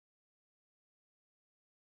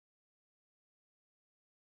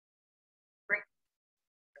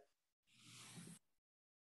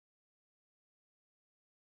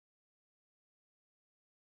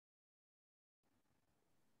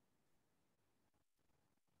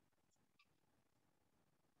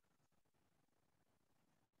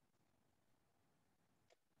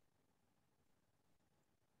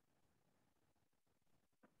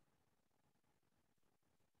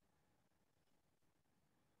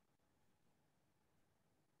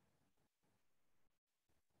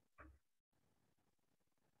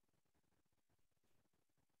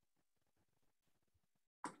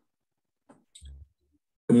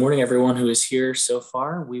Good morning, everyone who is here so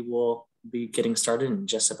far. We will be getting started in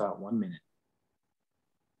just about 1 minute.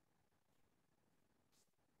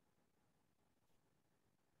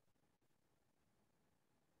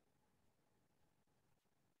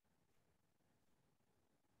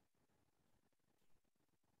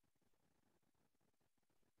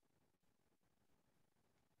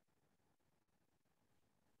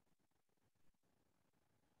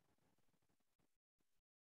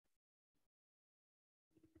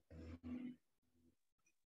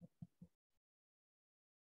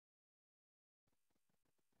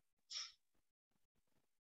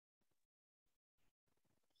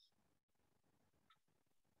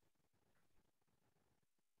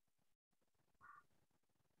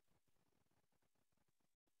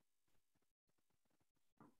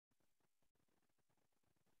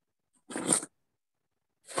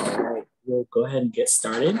 All right, we'll go ahead and get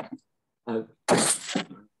started. I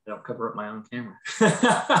don't cover up my own camera.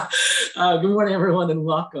 Good morning, everyone, and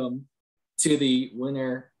welcome to the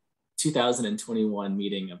Winter 2021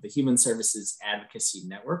 meeting of the Human Services Advocacy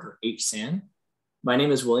Network, or HSAN. My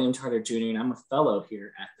name is William Tarter Jr., and I'm a fellow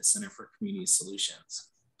here at the Center for Community Solutions.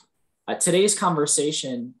 Today's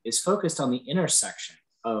conversation is focused on the intersection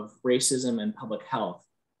of racism and public health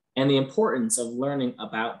and the importance of learning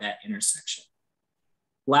about that intersection.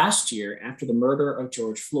 Last year, after the murder of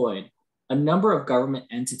George Floyd, a number of government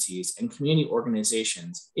entities and community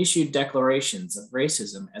organizations issued declarations of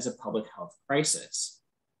racism as a public health crisis.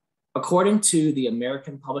 According to the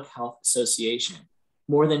American Public Health Association,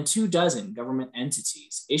 more than 24 government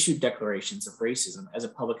entities issued declarations of racism as a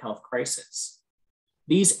public health crisis.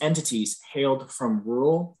 These entities hailed from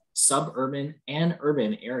rural, suburban, and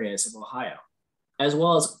urban areas of Ohio, as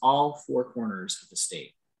well as all four corners of the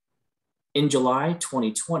state. In July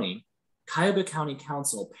 2020, Cuyahoga County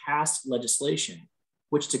Council passed legislation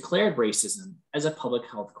which declared racism as a public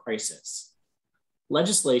health crisis.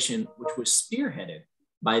 Legislation which was spearheaded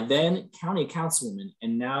by then County Councilwoman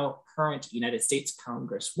and now current United States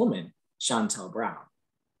Congresswoman, Shontel Brown.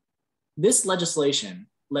 This legislation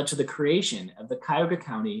led to the creation of the Cuyahoga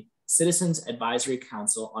County Citizens Advisory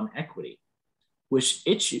Council on Equity, which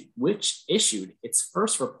issued its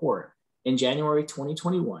first report in January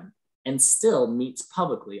 2021 and still meets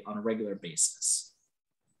publicly on a regular basis.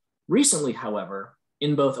 Recently, however,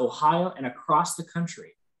 in both Ohio and across the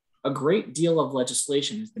country, a great deal of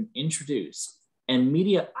legislation has been introduced and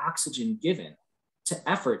media oxygen given to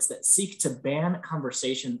efforts that seek to ban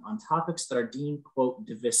conversation on topics that are deemed, quote,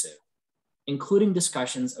 divisive, including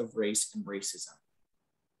discussions of race and racism.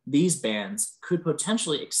 These bans could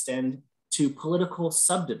potentially extend to political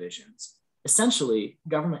subdivisions, essentially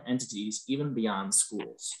government entities even beyond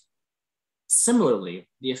schools. Similarly,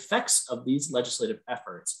 the effects of these legislative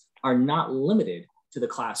efforts are not limited to the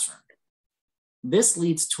classroom. This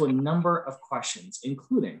leads to a number of questions,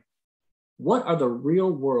 including, what are the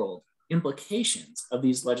real-world implications of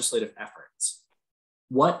these legislative efforts?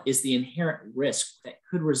 What is the inherent risk that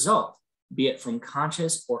could result, be it from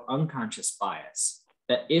conscious or unconscious bias,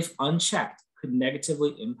 that if unchecked could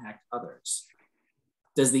negatively impact others?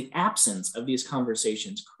 Does the absence of these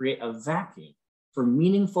conversations create a vacuum for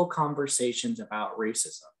meaningful conversations about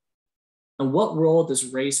racism? And what role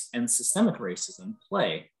does race and systemic racism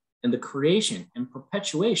play in the creation and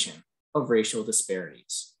perpetuation of racial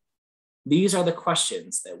disparities? These are the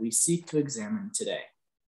questions that we seek to examine today.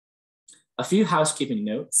 A few housekeeping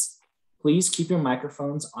notes. Please keep your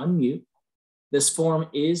microphones on mute. This forum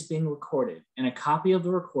is being recorded, and a copy of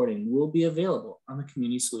the recording will be available on the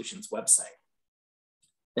Community Solutions website.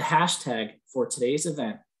 The hashtag for today's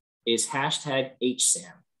event is hashtag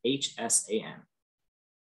HSAN, HSAN.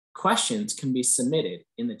 Questions can be submitted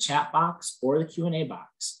in the chat box or the Q&A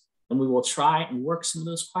box, and we will try and work some of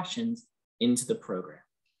those questions into the program.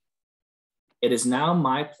 It is now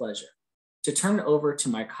my pleasure to turn it over to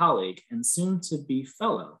my colleague and soon-to-be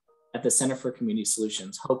fellow at the Center for Community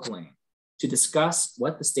Solutions, Hope Lane, to discuss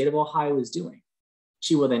what the state of Ohio is doing.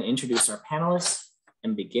 She will then introduce our panelists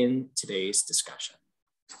and begin today's discussion.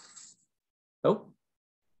 Hope.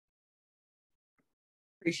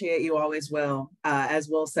 Appreciate you always, Will. As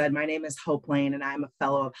Will said, my name is Hope Lane, and I'm a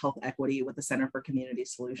fellow of health equity with the Center for Community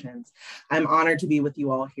Solutions. I'm honored to be with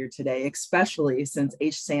you all here today, especially since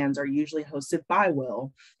HSANs are usually hosted by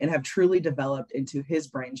Will and have truly developed into his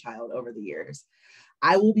brainchild over the years.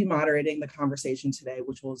 I will be moderating the conversation today,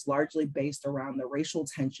 which was largely based around the racial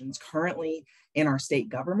tensions currently in our state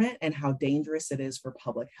government and how dangerous it is for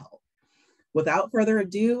public health. Without further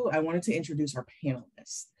ado, I wanted to introduce our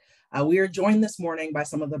panelists. We are joined this morning by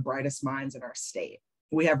some of the brightest minds in our state.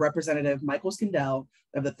 We have Representative Michael Skindell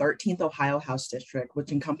of the 13th Ohio House District,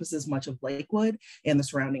 which encompasses much of Lakewood and the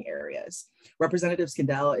surrounding areas. Representative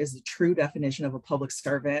Skindell is the true definition of a public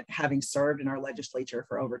servant, having served in our legislature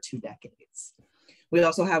for over 2 decades. We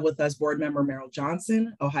also have with us board member Meryl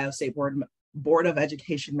Johnson, Ohio State Board of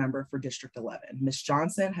Education member for District 11. Ms.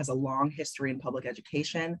 Johnson has a long history in public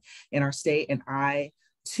education in our state, and I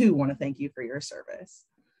too want to thank you for your service.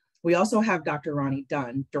 We also have Dr. Ronnie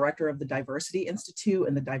Dunn, Director of the Diversity Institute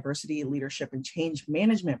and the Diversity Leadership and Change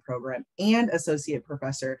Management Program and Associate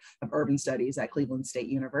Professor of Urban Studies at Cleveland State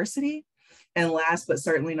University. And last but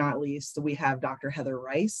certainly not least, we have Dr. Heather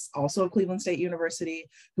Rice, also of Cleveland State University,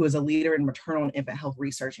 who is a leader in maternal and infant health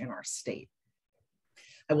research in our state.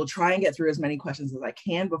 I will try and get through as many questions as I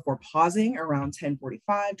can before pausing around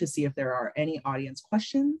 10:45 to see if there are any audience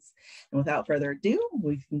questions. And without further ado,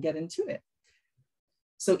 we can get into it.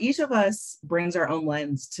 So each of us brings our own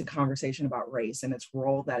lens to conversation about race and its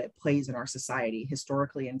role that it plays in our society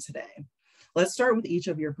historically and today. Let's start with each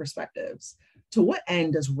of your perspectives. To what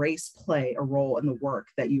end does race play a role in the work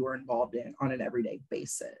that you are involved in on an everyday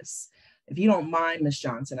basis? If you don't mind, Ms.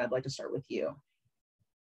 Johnson, I'd like to start with you.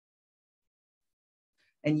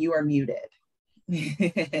 And you are muted.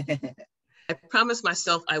 I promised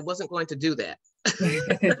myself I wasn't going to do that.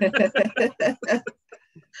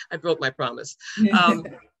 I broke my promise.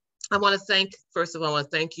 I want to thank, first of all, I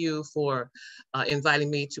want to thank you for inviting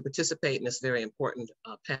me to participate in this very important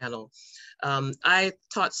panel. I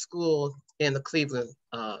taught school in the Cleveland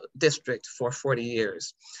district for 40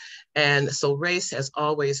 years. And so race has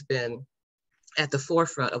always been at the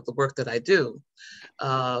forefront of the work that I do.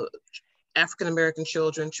 African-American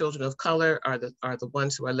children, children of color are the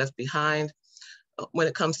ones who are left behind when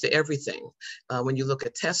it comes to everything. When you look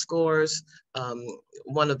at test scores,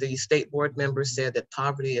 one of the state board members said that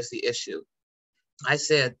poverty is the issue. I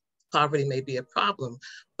said, poverty may be a problem,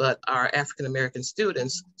 but our African-American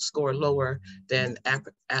students score lower than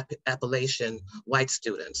Appalachian white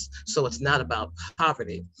students. So it's not about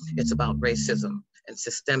poverty, it's about racism and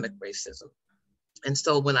systemic racism. And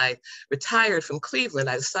so when I retired from Cleveland,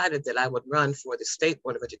 I decided that I would run for the State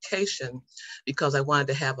Board of Education because I wanted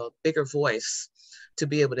to have a bigger voice to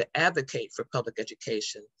be able to advocate for public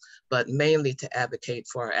education, but mainly to advocate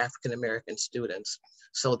for our African-American students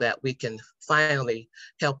so that we can finally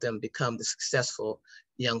help them become the successful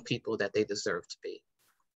young people that they deserve to be.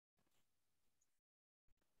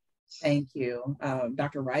 Thank you.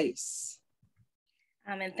 Dr. Rice.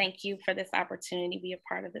 And thank you for this opportunity to be a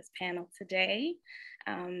part of this panel today.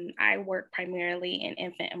 I work primarily in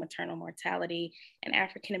infant and maternal mortality, and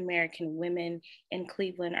African-American women in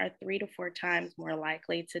Cleveland are 3 to 4 times more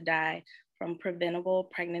likely to die from preventable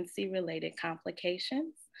pregnancy-related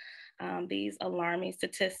complications. These alarming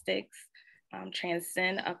statistics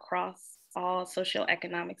transcend across all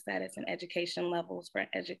socioeconomic status and education levels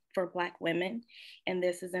for Black women. And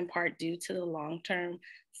this is in part due to the long-term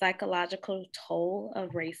psychological toll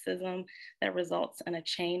of racism that results in a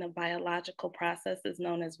chain of biological processes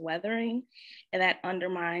known as weathering, and that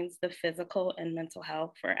undermines the physical and mental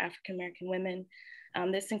health for African-American women.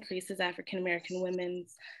 This increases African-American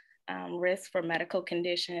women's risk for medical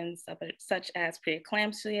conditions such as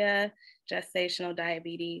preeclampsia, gestational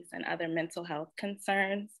diabetes, and other mental health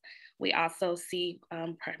concerns. We also see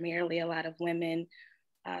primarily a lot of women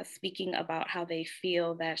speaking about how they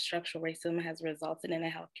feel that structural racism has resulted in a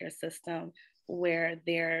healthcare system where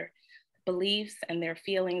their beliefs and their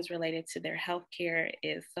feelings related to their healthcare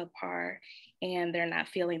is subpar, and they're not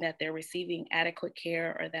feeling that they're receiving adequate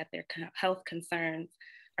care or that their health concerns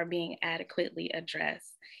are being adequately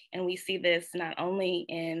addressed. And we see this not only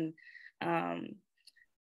in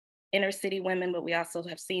inner city women, but we also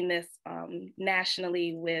have seen this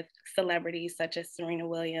nationally with celebrities such as Serena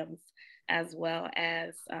Williams, as well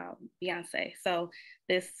as Beyonce. So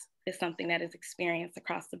this is something that is experienced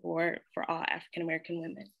across the board for all African-American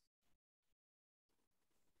women.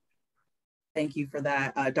 Thank you for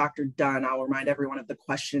that. Dr. Dunn, I'll remind everyone of the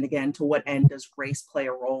question again. To what end does race play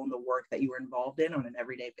a role in the work that you are involved in on an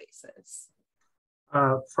everyday basis?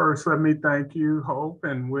 First, let me thank you, Hope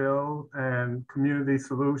and Will and Community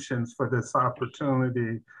Solutions for this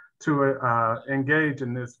opportunity to engage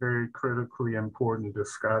in this very critically important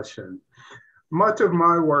discussion. Much of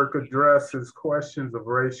my work addresses questions of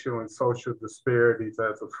racial and social disparities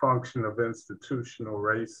as a function of institutional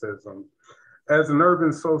racism. As an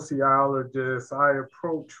urban sociologist, I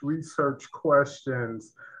approach research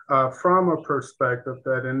questions from a perspective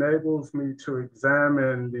that enables me to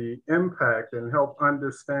examine the impact and help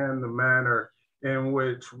understand the manner in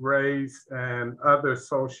which race and other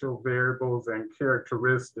social variables and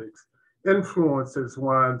characteristics influences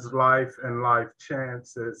one's life and life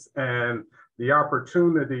chances and the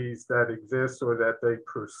opportunities that exist or that they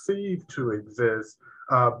perceive to exist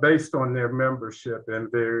based on their membership in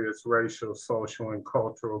various racial, social, and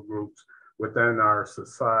cultural groups within our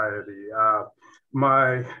society.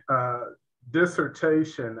 My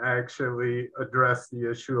dissertation actually addressed the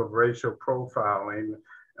issue of racial profiling.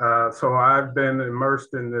 So I've been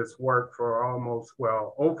immersed in this work for almost,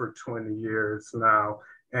 well, over 20 years now.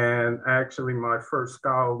 And actually my first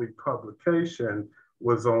scholarly publication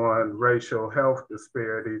was on racial health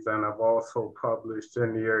disparities. And I've also published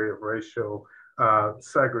in the area of racial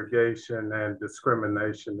segregation and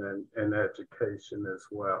discrimination in education as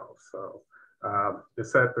well. So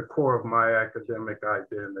it's at the core of my academic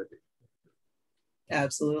identity.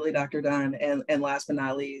 Absolutely, Dr. Dunn. And last but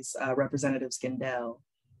not least, Representative Skindell.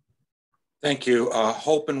 Thank you.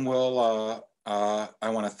 Hope and Will, I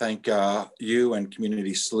want to thank you and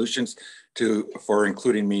Community Solutions for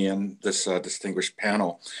including me in this distinguished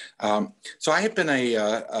panel. So I have been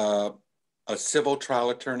a civil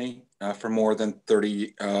trial attorney for more than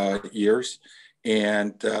 30 years.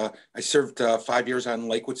 And I served 5 years on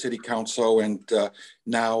Lakewood City Council, and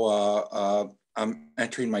now I'm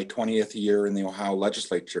entering my 20th year in the Ohio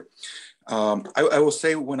legislature. I will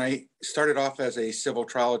say when I started off as a civil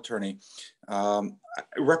trial attorney, I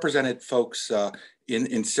represented folks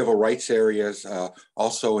in civil rights areas,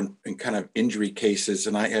 also in kind of injury cases.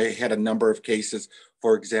 And I had a number of cases,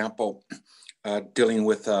 for example, dealing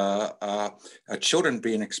with children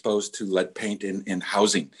being exposed to lead paint in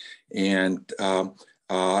housing. And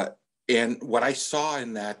what I saw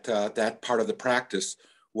in that part of the practice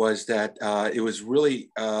was that it was really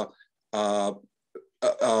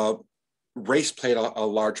race played a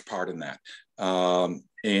large part in that,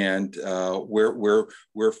 and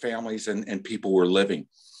where families and people were living.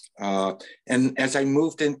 And as I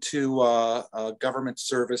moved into government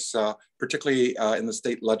service, particularly in the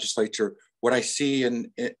state legislature, what I see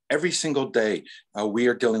in every single day, we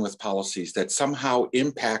are dealing with policies that somehow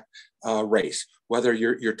impact race. Whether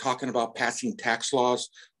you're talking about passing tax laws,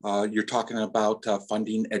 you're talking about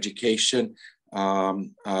funding education,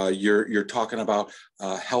 you're talking about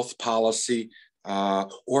health policy,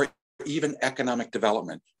 or even economic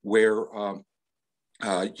development, where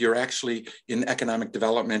you're actually in economic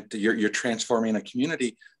development, you're transforming a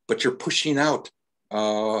community, but you're pushing out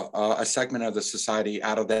a segment of the society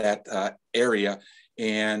out of that area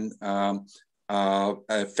and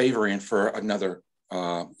favoring for another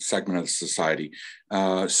segment of the society.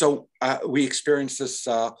 So we experience this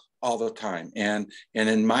all the time. And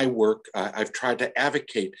in my work, I've tried to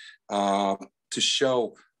advocate to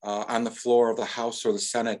show on the floor of the House or the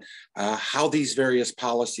Senate how these various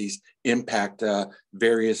policies impact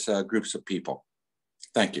various groups of people.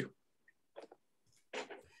 Thank you.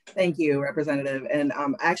 Thank you, Representative. And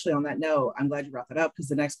actually on that note, I'm glad you brought that up because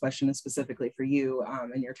the next question is specifically for you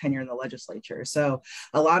and your tenure in the legislature. So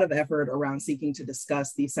a lot of effort around seeking to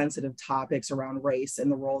discuss these sensitive topics around race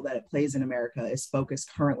and the role that it plays in America is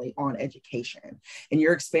focused currently on education. In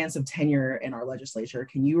your expansive tenure in our legislature,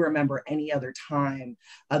 can you remember any other time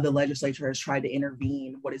the legislature has tried to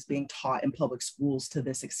intervene what is being taught in public schools to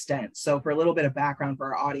this extent? So for a little bit of background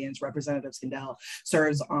for our audience, Representative Skindell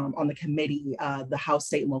serves on the committee, the House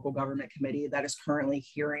State and Local Government Committee that is currently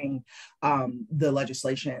hearing the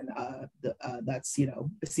legislation that's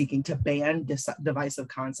seeking to ban divisive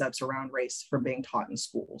concepts around race from being taught in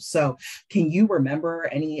schools. So can you remember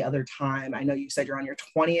any other time, I know you said you're on your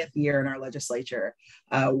 20th year in our legislature,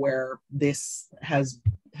 where this has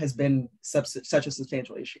been such a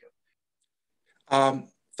substantial issue?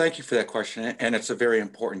 Thank you for that question, and it's a very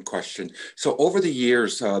important question. So over the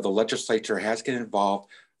years, the legislature has gotten involved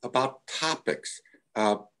about topics,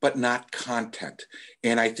 but not content.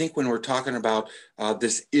 And I think when we're talking about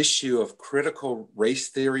this issue of critical race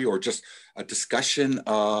theory or just a discussion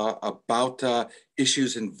about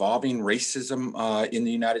issues involving racism in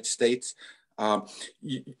the United States,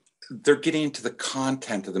 they're getting into the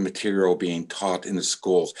content of the material being taught in the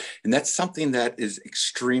schools. And that's something that is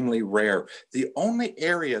extremely rare. The only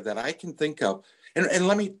area that I can think of, and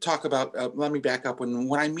let me talk about, let me back up.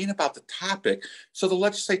 When I mean about the topic, so the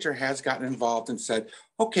legislature has gotten involved and said,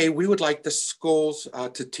 okay, we would like the schools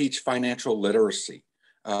to teach financial literacy.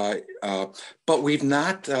 But we've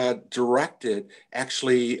not directed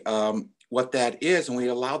actually what that is. And we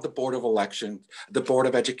allowed the Board of Elections, the Board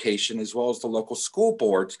of Education, as well as the local school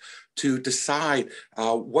boards to decide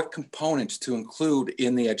what components to include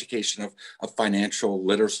in the education of financial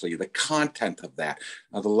literacy, the content of that.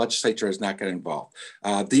 The legislature has not got involved.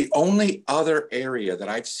 The only other area that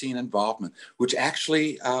I've seen involvement, which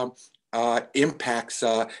actually impacts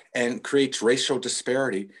and creates racial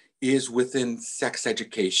disparity is within sex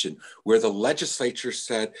education, where the legislature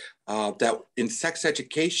said that in sex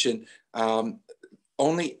education,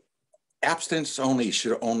 abstinence only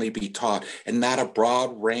should only be taught, and not a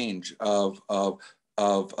broad range of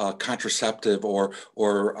contraceptive or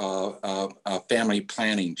family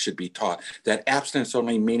planning should be taught. That abstinence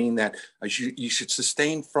only meaning that you should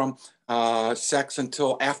sustain from sex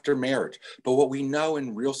until after marriage. But what we know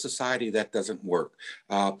in real society, that doesn't work.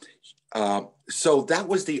 So that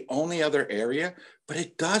was the only other area, but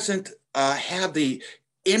it doesn't have the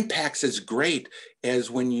impacts as great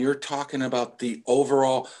as when you're talking about the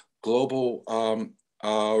overall global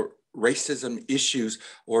racism issues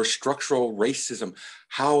or structural racism,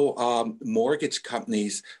 how mortgage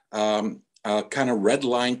companies kind of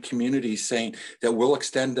redline communities saying that we'll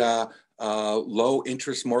extend low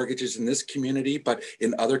interest mortgages in this community, but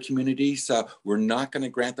in other communities, we're not going to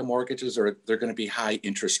grant the mortgages, or they're going to be high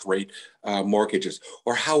interest rate mortgages.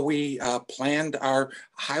 Or how we planned our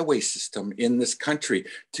highway system in this country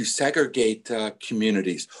to segregate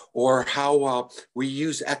communities, or how we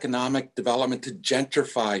use economic development to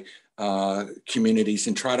gentrify communities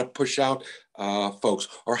and try to push out folks,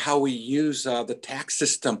 or how we use the tax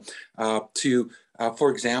system to,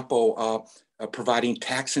 for example, providing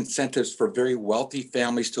tax incentives for very wealthy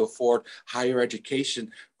families to afford higher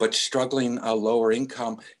education, but struggling lower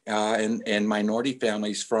income and minority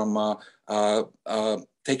families from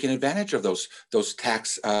taking advantage of those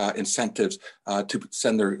tax incentives to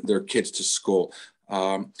send their kids to school.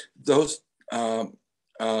 Those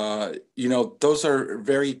are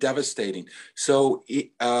very devastating. So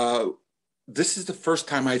this is the first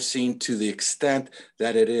time I've seen, to the extent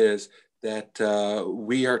that it is, that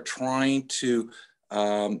we are trying to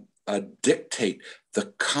dictate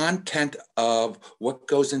the content of what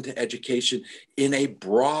goes into education in a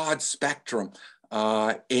broad spectrum,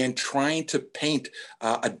 and trying to paint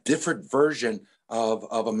a different version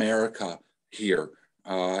of America here.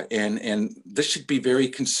 And this should be very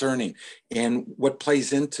concerning. And what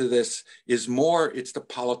plays into this is it's the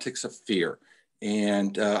politics of fear.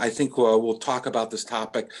 And I think we'll talk about this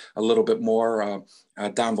topic a little bit more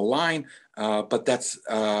down the line, but that's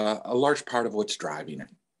a large part of what's driving it.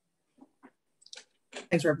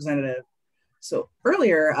 Thanks, Representative. So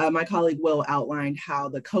earlier, my colleague Will outlined how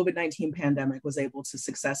the COVID-19 pandemic was able to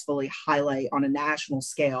successfully highlight on a national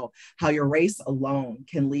scale how your race alone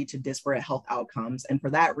can lead to disparate health outcomes. And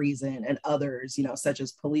for that reason and others, such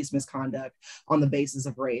as police misconduct on the basis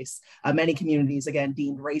of race, many communities, again,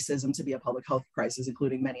 deemed racism to be a public health crisis,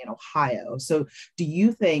 including many in Ohio. So do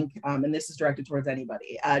you think, and this is directed towards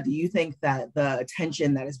anybody, do you think that the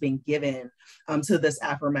attention that is being given to this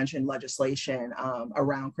aforementioned legislation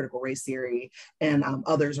around critical race theory and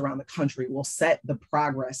others around the country will set the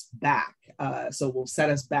progress back? So will set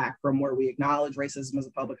us back from where we acknowledge racism as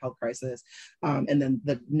a public health crisis. And then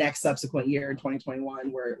the next subsequent year in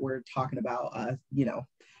 2021, we're talking about,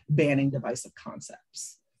 banning divisive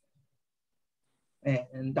concepts.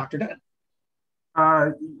 And Dr. Dunn.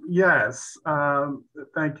 Yes,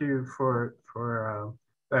 thank you for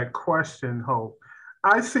that question, Hope.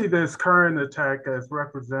 I see this current attack, as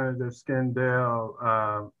Representative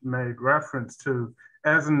Skindell made reference to,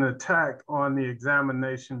 as an attack on the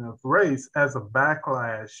examination of race, as a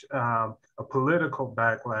backlash, a political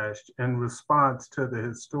backlash in response to the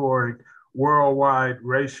historic worldwide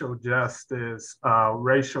racial justice,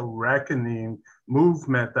 racial reckoning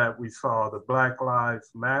movement that we saw, the Black Lives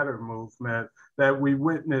Matter movement that we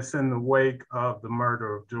witnessed in the wake of the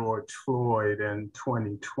murder of George Floyd in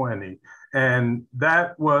 2020. And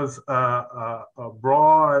that was a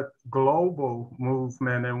broad global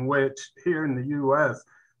movement in which, here in the US,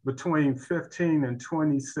 between 15 and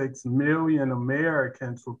 26 million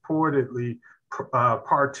Americans reportedly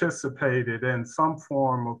participated in some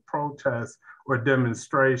form of protest or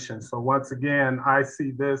demonstration. So once again, I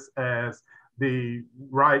see this as the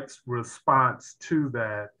right's response to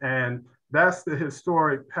that. And that's the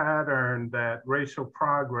historic pattern that racial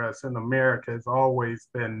progress in America has always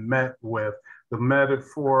been met with, the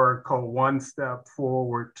metaphorical one step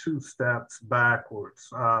forward, two steps backwards.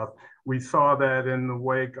 We saw that in the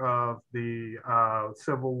wake of the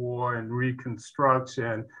Civil War and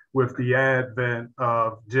Reconstruction with the advent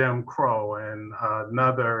of Jim Crow and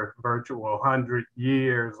another virtual 100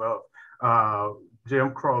 years of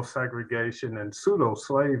Jim Crow segregation and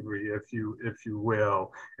pseudo-slavery, if you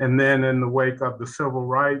will. And then in the wake of the civil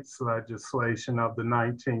rights legislation of the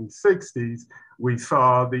 1960s, we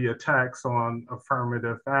saw the attacks on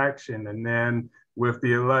affirmative action. And then with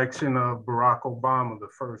the election of Barack Obama, the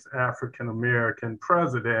first African-American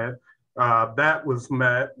president, That was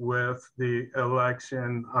met with the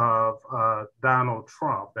election of Donald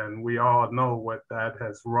Trump, and we all know what that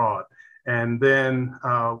has wrought. And then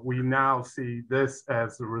we now see this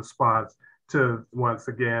as a response to, once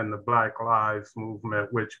again, the Black Lives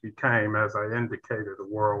Movement, which became, as I indicated, a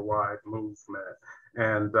worldwide movement.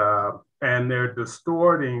 And they're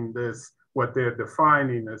distorting this, what they're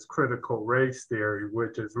defining as critical race theory,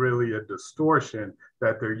 which is really a distortion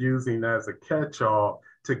that they're using as a catch-all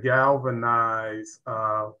to galvanize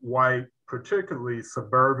white, particularly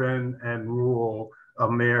suburban and rural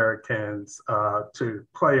Americans to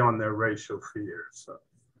play on their racial fears. So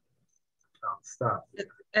I'll stop there.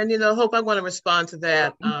 And, you know, Hope, I want to respond to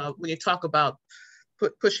that. When you talk about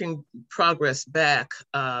pushing progress back,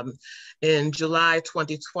 in July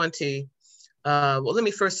 2020, well, let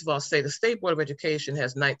me first of all say the State Board of Education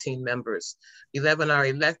has 19 members. 11 are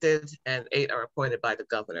elected and 8 are appointed by the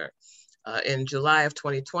governor. In July of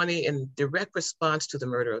 2020, in direct response to the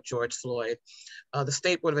murder of George Floyd, the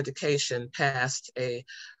State Board of Education passed a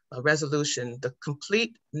resolution. The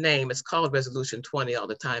complete name is called Resolution 20 all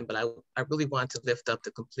the time, but I really want to lift up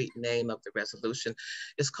the complete name of the resolution.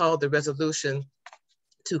 It's called the Resolution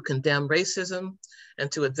to Condemn Racism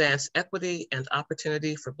and to Advance Equity and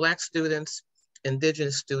Opportunity for Black Students,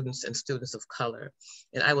 Indigenous students, and students of color.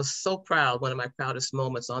 And I was so proud, one of my proudest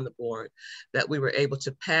moments on the board, that we were able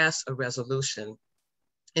to pass a resolution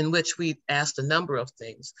in which we asked a number of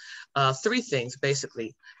things, 3 things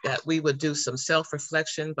basically: that we would do some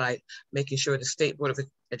self-reflection by making sure the State Board of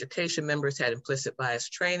Education members had implicit bias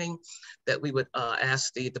training, that we would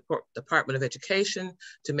ask the Department of Education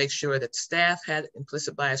to make sure that staff had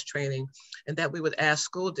implicit bias training, and that we would ask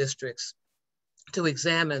school districts to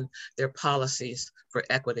examine their policies for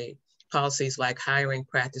equity, policies like hiring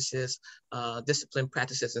practices, discipline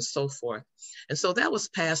practices, and so forth. And so that was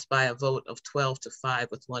passed by a vote of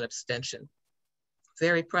 12-5 with 1 abstention.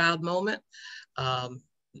 Very proud moment.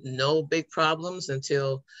 No big problems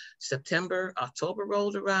until September, October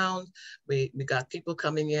rolled around. We got people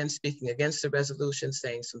coming in speaking against the resolution,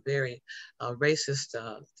 saying some very racist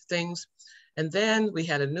things. And then we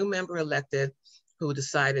had a new member elected who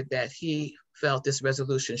decided that he felt this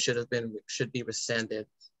resolution should be rescinded.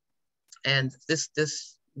 And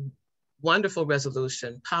this wonderful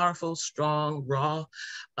resolution, powerful, strong, raw,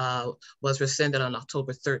 was rescinded on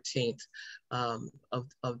October 13th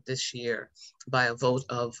of this year by a vote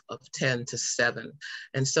of 10-7.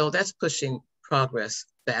 And so that's pushing progress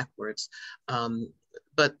backwards.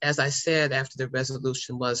 But as I said, after the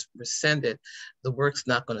resolution was rescinded, the work's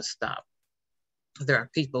not going to stop. There are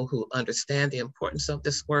people who understand the importance of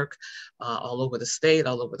this work all over the state,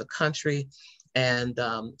 all over the country. And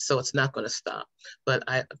so it's not going to stop. But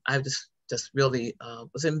I just really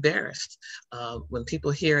was embarrassed when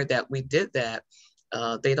people hear that we did that.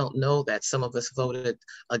 They don't know that some of us voted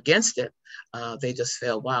against it. They just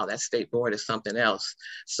feel, wow, that state board is something else.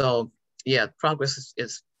 So yeah, progress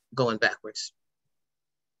is going backwards.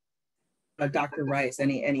 Dr. Rice,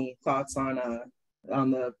 any thoughts on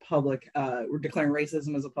the public, we're declaring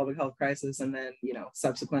racism as a public health crisis, and then, you know,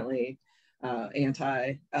 subsequently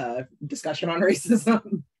discussion on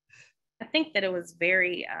racism? I think that it was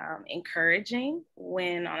very encouraging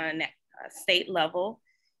when on a state level,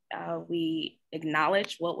 we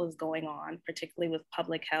acknowledged what was going on, particularly with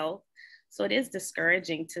public health. So it is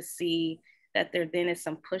discouraging to see that there then is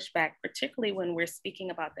some pushback, particularly when we're speaking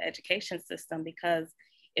about the education system, because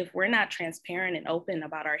if we're not transparent and open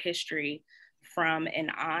about our history from an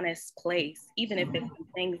honest place, even if it's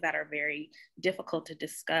things that are very difficult to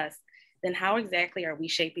discuss, then how exactly are we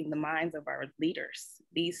shaping the minds of our leaders?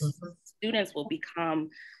 These students will become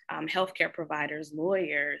healthcare providers,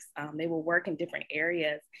 lawyers, they will work in different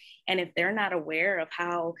areas. And if they're not aware of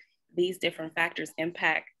how these different factors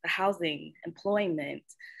impact the housing, employment,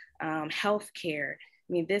 healthcare,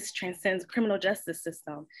 I mean, this transcends criminal justice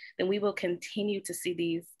system, then we will continue to see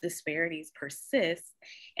these disparities persist.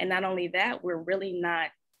 And not only that, we're really not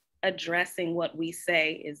addressing what we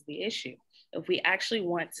say is the issue. If we actually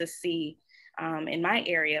want to see, in my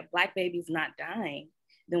area, Black babies not dying,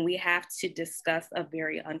 then we have to discuss a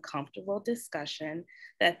very uncomfortable discussion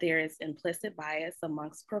that there is implicit bias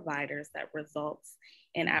amongst providers that results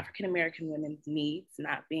in African-American women's needs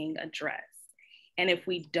not being addressed. And if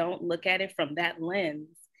we don't look at it from that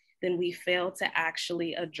lens, then we fail to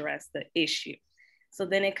actually address the issue. So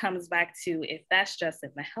then it comes back to, if that's just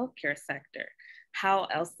in the healthcare sector, how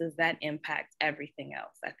else does that impact everything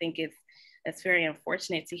else? I think it's very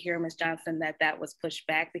unfortunate to hear, Ms. Johnson, that was pushed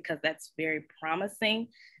back, because that's very promising,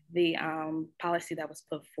 the policy that was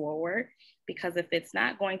put forward. Because if it's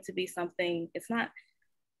not going to be something, it's not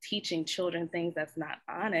teaching children things that's not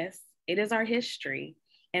honest, It is our history.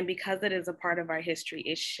 And because it is a part of our history,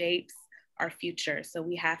 it shapes our future. So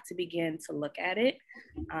we have to begin to look at it,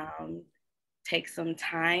 take some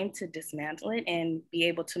time to dismantle it, and be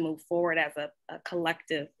able to move forward as a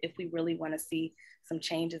collective if we really want to see some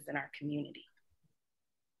changes in our community.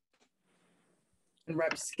 And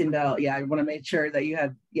Rep. Skindell, yeah, I want to make sure that you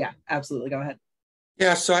had, yeah, absolutely, go ahead.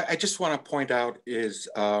 Yeah, so I just want to point out is,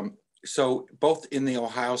 so both in the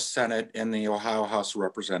Ohio Senate and the Ohio House of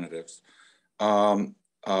Representatives, there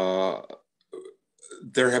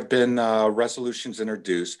have been resolutions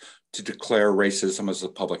introduced to declare racism as a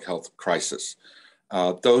public health crisis.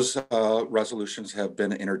 Those resolutions have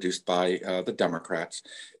been introduced by the Democrats.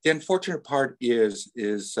 The unfortunate part is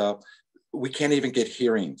we can't even get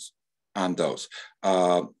hearings on those.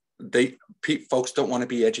 Folks don't want to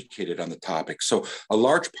be educated on the topic. So a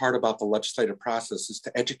large part about the legislative process is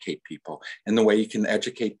to educate people. And the way you can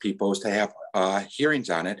educate people is to have hearings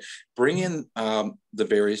on it, bring in the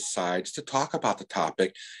various sides to talk about the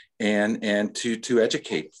topic and to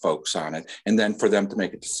educate folks on it, and then for them to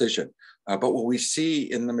make a decision. But what we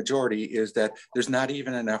see in the majority is that there's not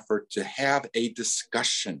even an effort to have a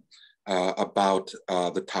discussion about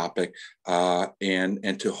the topic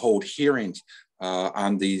and to hold hearings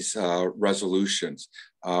on these resolutions.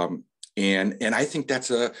 And I think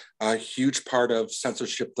that's a huge part of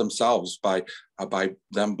censorship themselves by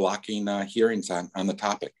them blocking hearings on the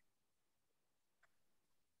topic.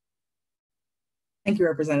 Thank you,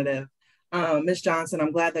 Representative. Ms. Johnson,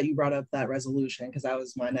 I'm glad that you brought up that resolution, because that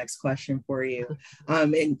was my next question for you.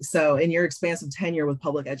 And so in your expansive tenure with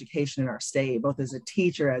public education in our state, both as a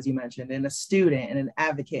teacher, as you mentioned, and a student and an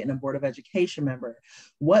advocate and a Board of Education member,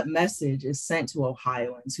 what message is sent to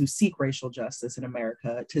Ohioans who seek racial justice in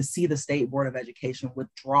America to see the State Board of Education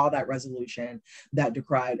withdraw that resolution that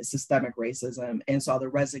decried systemic racism and saw the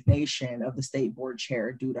resignation of the state board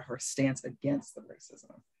chair due to her stance against the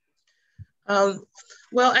racism?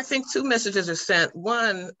 Well, I think two messages are sent.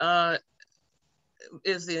 One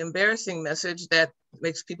is the embarrassing message that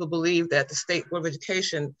makes people believe that the State Board of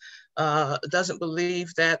Education doesn't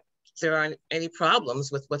believe that there are any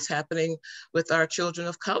problems with what's happening with our children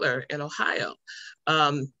of color in Ohio.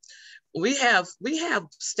 We have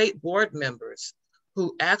state board members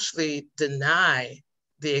who actually deny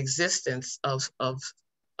the existence of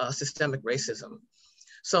systemic racism.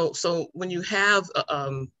 So when you have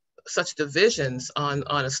such divisions on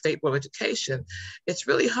a state board of education, it's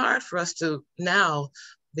really hard for us to now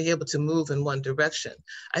be able to move in one direction.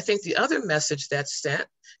 I think the other message that's sent,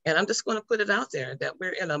 and I'm just going to put it out there, that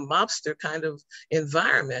we're in a mobster kind of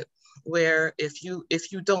environment where if you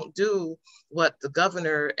don't do what the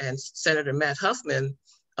governor and Senator Matt Huffman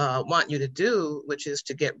want you to do, which is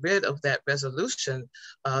to get rid of that resolution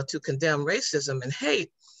to condemn racism and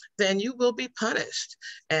hate, then you will be punished.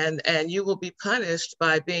 And you will be punished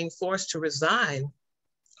by being forced to resign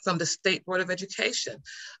from the State Board of Education.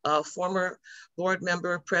 Former board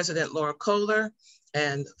member President Laura Kohler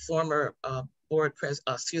and former board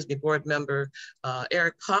member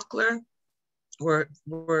Eric Pockler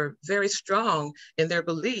were very strong in their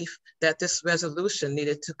belief that this resolution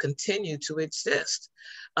needed to continue to exist.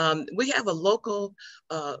 We have a local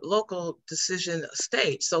decision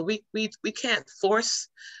state, so we can't force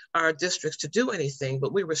our districts to do anything,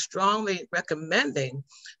 but we were strongly recommending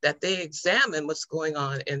that they examine what's going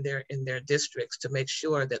on in their districts to make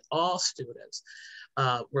sure that all students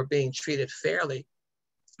were being treated fairly.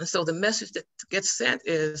 And so the message that gets sent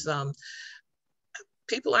is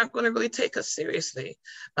people aren't going to really take us seriously,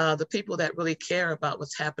 the people that really care about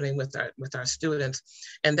what's happening with our students.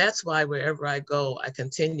 And that's why wherever I go, I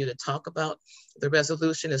continue to talk about the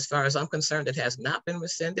resolution. As far as I'm concerned, it has not been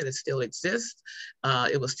rescinded. It still exists.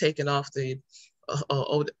 It was taken off the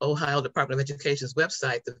Ohio Department of Education's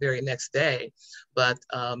website the very next day. But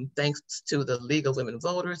thanks to the League of Women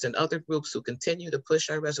Voters and other groups who continue to push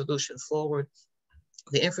our resolution forward,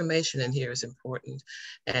 the information in here is important.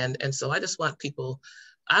 And so I just want people,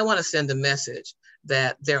 I want to send a message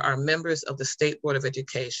that there are members of the State Board of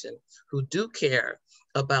Education who do care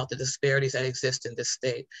about the disparities that exist in this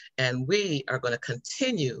state. And we are going to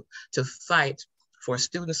continue to fight for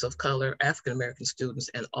students of color, African-American students,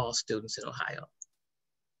 and all students in Ohio.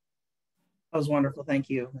 That was wonderful. Thank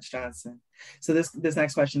you, Ms. Johnson. So this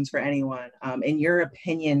next question is for anyone. In your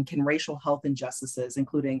opinion, can racial health injustices,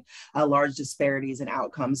 including large disparities in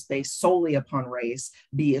outcomes based solely upon race,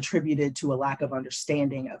 be attributed to a lack of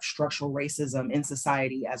understanding of structural racism in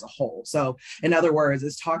society as a whole? So in other words,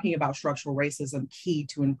 is talking about structural racism key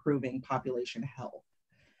to improving population health?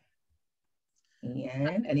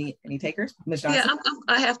 And any takers? Ms. Johnson? Yeah,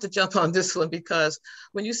 I have to jump on this one, because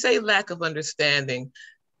when you say lack of understanding,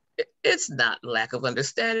 it's not lack of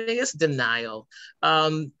understanding, it's denial.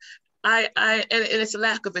 And it's a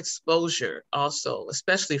lack of exposure also,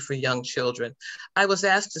 especially for young children. I was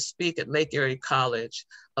asked to speak at Lake Erie College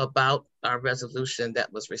about our resolution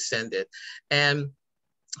that was rescinded. And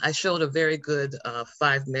I showed a very good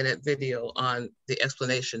 5-minute video on the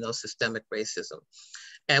explanation of systemic racism.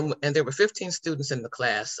 And there were 15 students in the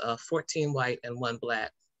class, 14 white and 1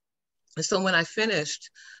 Black. And so when I finished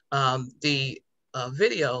the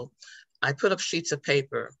video, I put up sheets of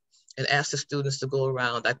paper and asked the students to go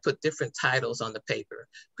around. I put different titles on the paper: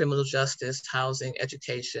 criminal justice, housing,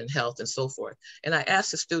 education, health, and so forth. And I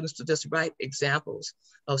asked the students to just write examples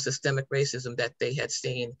of systemic racism that they had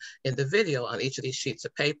seen in the video on each of these sheets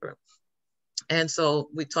of paper. And so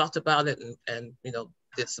we talked about it and you know,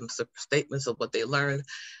 did some statements of what they learned.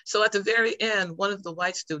 So at the very end, one of the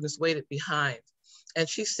white students waited behind, and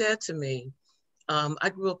she said to me, I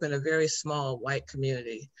grew up in a very small white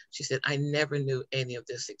community. She said, I never knew any of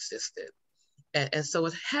this existed. And so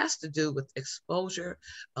it has to do with exposure.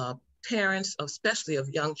 Parents, especially of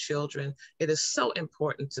young children, it is so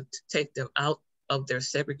important to take them out of their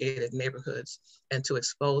segregated neighborhoods and to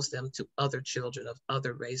expose them to other children of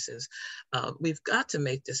other races. We've got to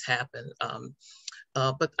make this happen.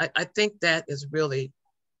 But I think that is really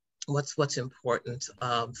what's important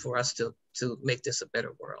for us to make this a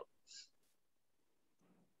better world.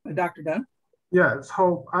 Dr. Dunn? Yes,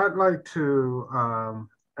 Hope, I'd like to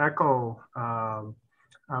echo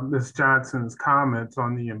Ms. Johnson's comments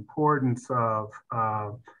on the importance of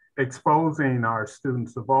exposing our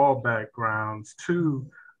students of all backgrounds to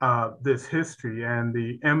this history and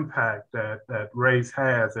the impact that race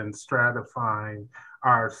has in stratifying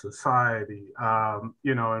our society.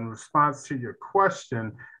 You know, in response to your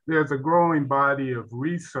question, there's a growing body of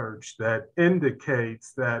research that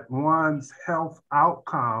indicates that one's health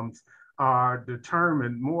outcomes are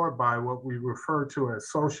determined more by what we refer to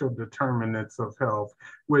as social determinants of health,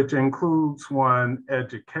 which includes one,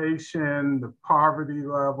 education, the poverty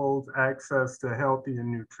levels, access to healthy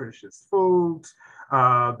and nutritious foods,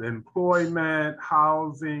 employment,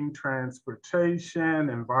 housing, transportation,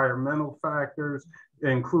 environmental factors,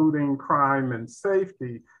 including crime and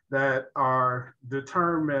safety, that are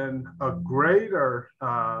determine a greater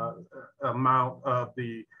amount of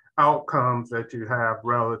the outcomes that you have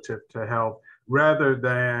relative to health rather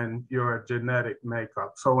than your genetic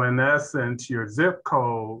makeup. So in essence, your zip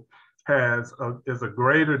code is a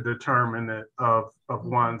greater determinant of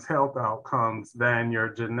one's health outcomes than your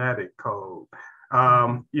genetic code.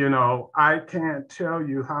 You know, I can't tell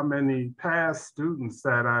you how many past students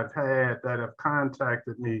that I've had that have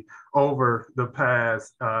contacted me over the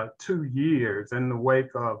past 2 years in the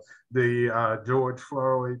wake of the George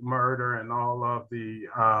Floyd murder and all of the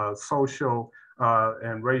social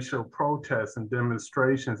and racial protests and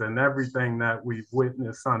demonstrations and everything that we've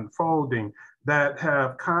witnessed unfolding, that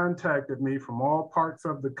have contacted me from all parts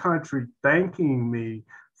of the country thanking me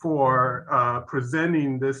for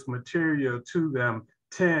presenting this material to them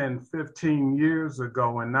 10, 15 years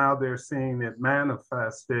ago, and now they're seeing it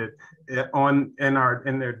manifested in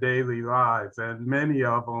their daily lives. And many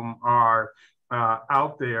of them are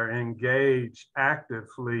out there engaged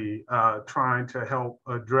actively trying to help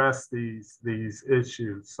address these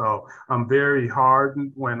issues. So I'm very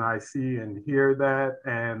heartened when I see and hear that.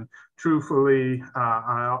 And truthfully,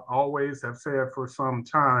 I always have said for some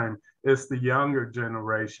time, it's the younger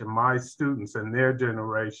generation, my students and their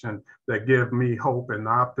generation, that give me hope and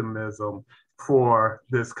optimism for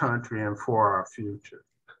this country and for our future.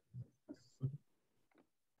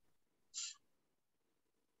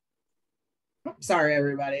 Sorry,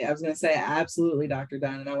 everybody. I was going to say absolutely, Dr.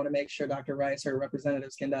 Dunn, and I want to make sure Dr. Rice or Representative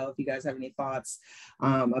Skindell, if you guys have any thoughts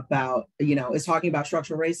about, you know, is talking about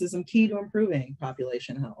structural racism key to improving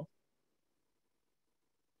population health?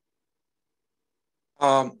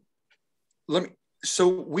 So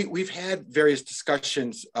we've had various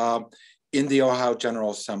discussions in the Ohio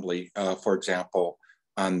General Assembly, for example,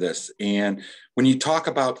 on this. And when you talk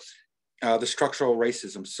about the structural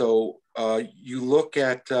racism, so you look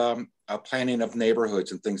at planning of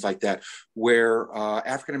neighborhoods and things like that, where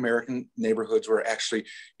African-American neighborhoods were actually,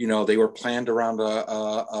 you know, they were planned around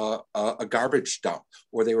a garbage dump,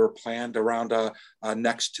 or they were planned around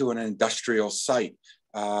next to an industrial site.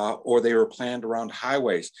 Or they were planned around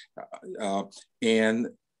highways. And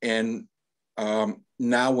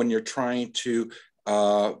now when you're trying to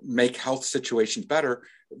make health situations better,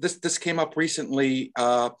 this came up recently,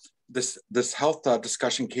 this health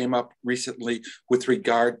discussion came up recently with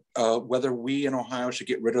regard whether we in Ohio should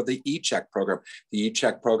get rid of the E-Check program. The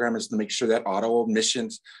E-Check program is to make sure that auto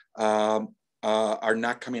emissions are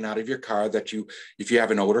not coming out of your car, that if you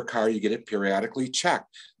have an older car, you get it periodically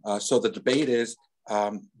checked. So the debate is,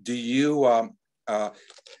 do you,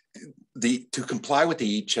 to comply with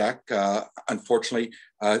the e-check, unfortunately,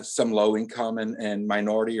 some low income and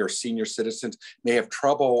minority or senior citizens may have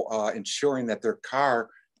trouble ensuring that their car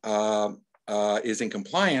is in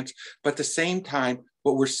compliance. But at the same time,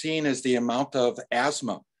 what we're seeing is the amount of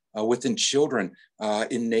asthma within children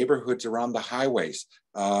in neighborhoods around the highways.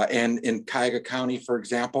 And in Cuyahoga County, for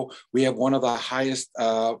example, we have one of the highest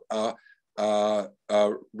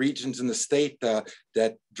regions in the state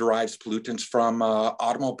that derives pollutants from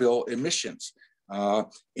automobile emissions.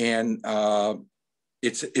 It's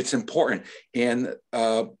important. And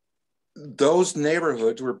those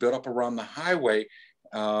neighborhoods were built up around the highway.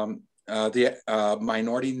 The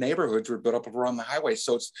minority neighborhoods were built up around the highway.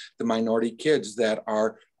 So it's the minority kids that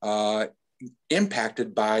are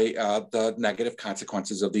impacted by the negative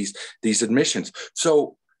consequences of these admissions.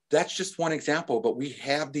 So that's just one example, but we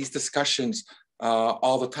have these discussions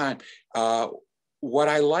all the time. What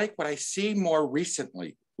I see more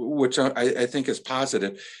recently, which I think is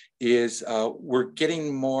positive, is we're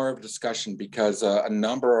getting more of a discussion because a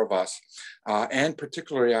number of us, and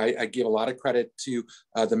particularly I give a lot of credit to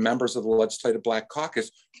the members of the Legislative Black Caucus,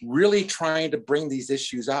 really trying to bring these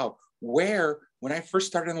issues out, where when I first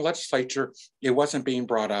started in the legislature, it wasn't being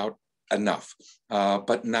brought out enough.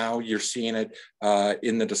 But now you're seeing it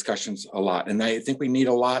in the discussions a lot. And I think we need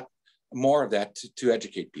a lot more of that to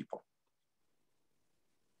educate people.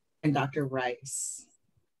 And Dr. Rice.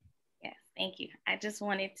 Yes, thank you. I just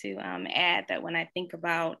wanted to add that when I think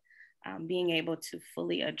about being able to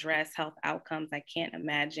fully address health outcomes, I can't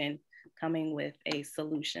imagine coming with a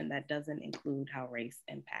solution that doesn't include how race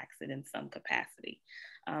impacts it in some capacity.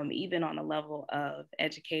 Even on a level of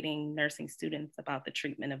educating nursing students about the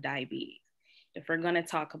treatment of diabetes. If we're going to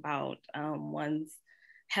talk about one's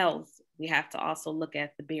health, we have to also look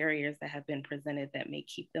at the barriers that have been presented that may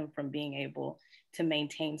keep them from being able to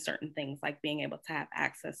maintain certain things, like being able to have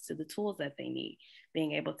access to the tools that they need,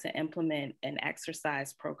 being able to implement an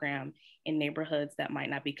exercise program in neighborhoods that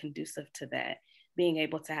might not be conducive to that, being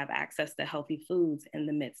able to have access to healthy foods in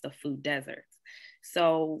the midst of food deserts.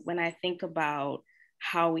 So when I think about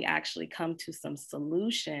how we actually come to some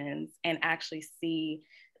solutions and actually see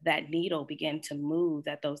that needle begin to move,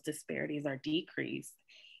 that those disparities are decreased,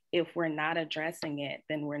 if we're not addressing it,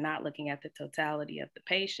 then we're not looking at the totality of the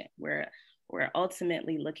patient. We're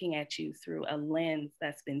ultimately looking at you through a lens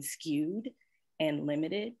that's been skewed and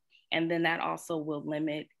limited. And then that also will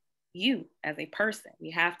limit you as a person.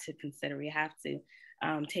 We have to consider, we have to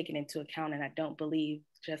take it into account. And I don't believe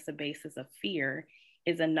just a basis of fear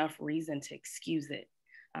is enough reason to excuse it.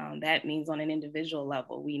 That means on an individual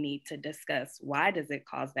level, we need to discuss, why does it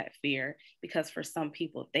cause that fear? Because for some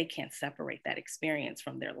people, they can't separate that experience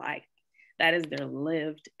from their life. That is their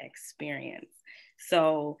lived experience.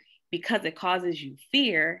 So because it causes you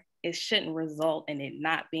fear, it shouldn't result in it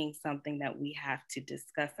not being something that we have to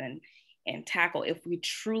discuss and tackle if we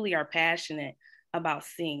truly are passionate about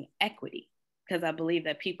seeing equity. Because I believe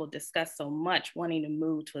that people discuss so much wanting to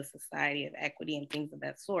move to a society of equity and things of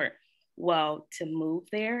that sort. Well, to move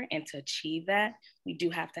there and to achieve that, we do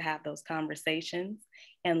have to have those conversations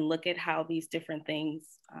and look at how these different things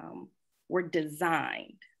were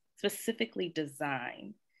designed, specifically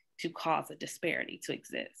designed to cause a disparity to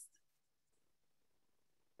exist.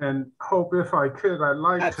 And Hope, if I could, I'd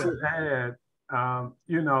like Absolutely. to add,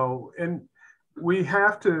 and we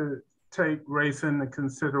have to take race into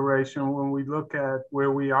consideration when we look at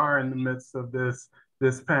where we are in the midst of this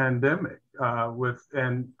pandemic,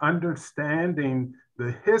 and understanding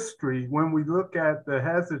the history. When we look at the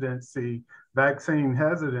vaccine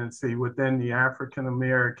hesitancy within the African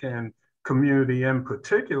American community in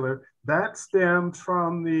particular, that stems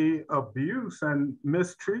from the abuse and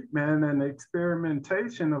mistreatment and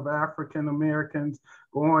experimentation of African Americans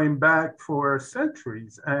going back for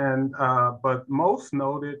centuries, and but most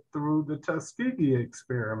noted through the Tuskegee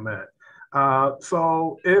experiment. But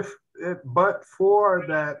for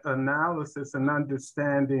that analysis and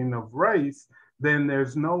understanding of race, then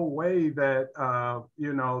there's no way that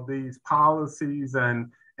these policies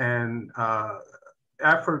and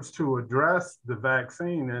efforts to address the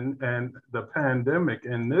vaccine and the pandemic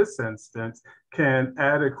in this instance can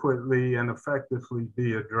adequately and effectively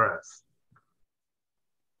be addressed.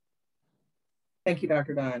 Thank you,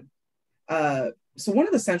 Dr. Dunn. So one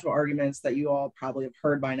of the central arguments that you all probably have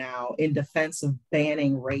heard by now in defense of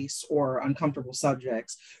banning race or uncomfortable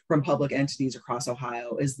subjects from public entities across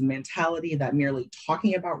Ohio is the mentality that merely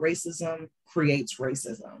talking about racism creates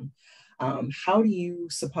racism. How do you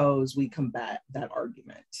suppose we combat that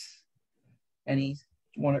argument? Anybody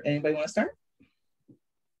want to start?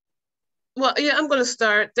 Well, yeah, I'm going to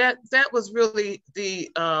start. That was really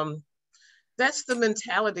that's the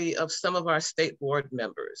mentality of some of our state board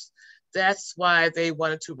members. That's why they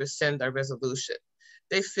wanted to rescind our resolution.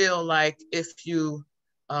 They feel like if you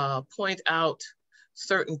point out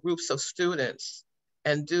certain groups of students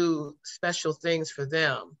and do special things for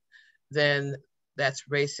them, then that's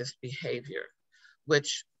racist behavior,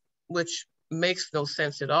 which makes no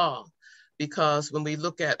sense at all. Because when we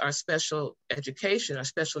look at our special education, our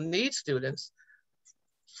special needs students,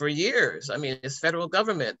 for years, I mean, it's federal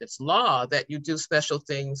government, it's law that you do special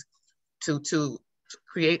things to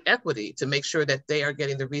create equity, to make sure that they are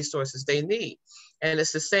getting the resources they need. And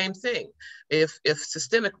it's the same thing. If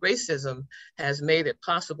systemic racism has made it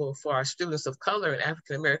possible for our students of color and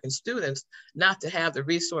African-American students not to have the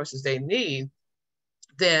resources they need,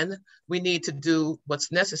 then we need to do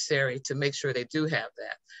what's necessary to make sure they do have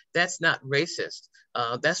that. That's not racist.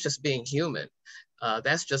 That's just being human.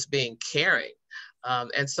 That's just being caring.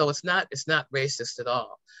 And so it's not racist at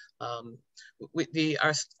all.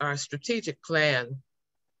 Our strategic plan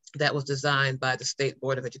that was designed by the State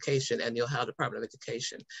Board of Education and the Ohio Department of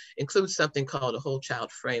Education includes something called a Whole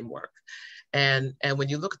Child Framework. And when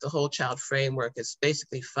you look at the Whole Child Framework, it's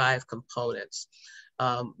basically 5 components.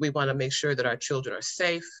 We want to make sure that our children are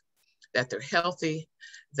safe, that they're healthy,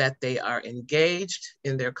 that they are engaged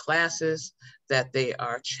in their classes, that they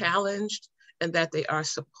are challenged, and that they are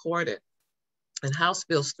supported. And House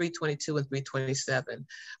Bills 322 and 327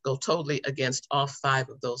 go totally against all 5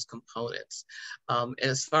 of those components. And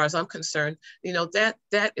as far as I'm concerned, you know, that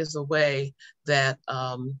is a way that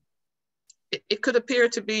it could appear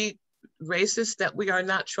to be racist, that we are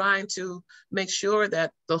not trying to make sure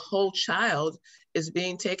that the whole child is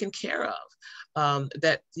being taken care of,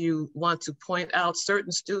 that you want to point out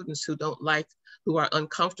certain students who are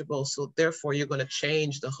uncomfortable, so therefore you're going to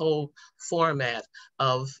change the whole format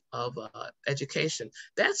of education.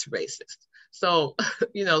 That's racist. So,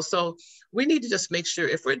 you know, so we need to just make sure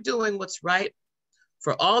if we're doing what's right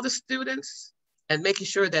for all the students and making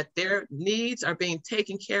sure that their needs are being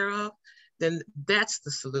taken care of, then that's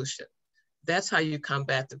the solution. That's how you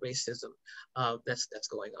combat the racism that's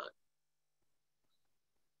going on.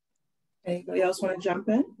 Anybody else want to jump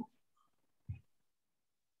in?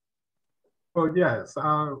 Well, yes,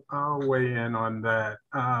 I'll weigh in on that.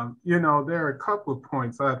 You know, there are a couple of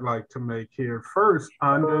points I'd like to make here. First,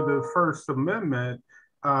 under the First Amendment,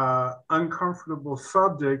 uncomfortable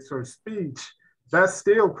subjects or speech, that's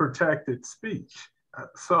still protected speech.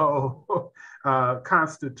 So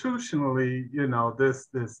constitutionally, you know, this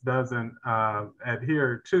doesn't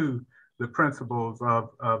adhere to the principles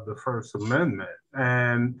of the First Amendment.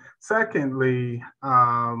 And secondly,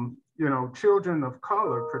 you know, children of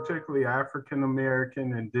color, particularly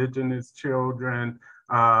African-American, indigenous children,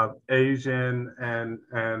 Asian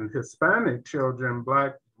and Hispanic children,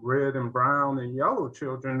 Black, red and brown and yellow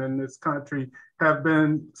children in this country have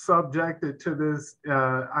been subjected to this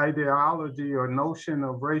ideology or notion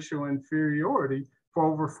of racial inferiority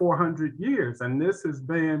for over 400 years. And this is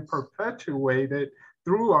being perpetuated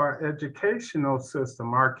through our educational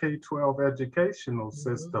system, our K-12 educational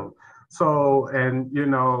system. So, and you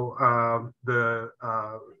know, the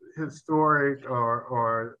historic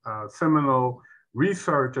or seminal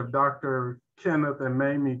research of Dr. Kenneth and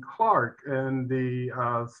Mamie Clark in the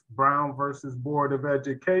Brown versus Board of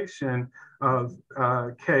Education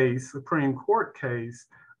case, Supreme Court case,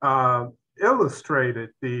 illustrated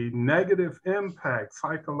the negative impact,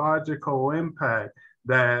 psychological impact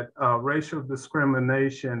that racial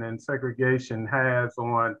discrimination and segregation has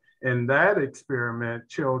on, in that experiment,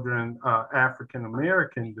 children,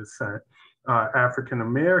 African-American descent,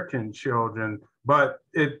 African-American children, but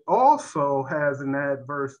it also has an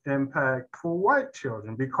adverse impact for white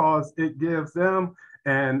children because it gives them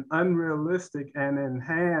an unrealistic and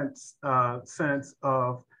enhanced sense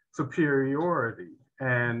of superiority.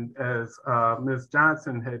 And as Ms.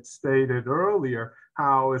 Johnson had stated earlier,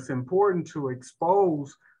 how it's important to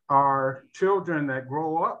expose our children that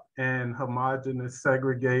grow up in homogeneous,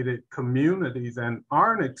 segregated communities and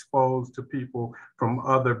aren't exposed to people from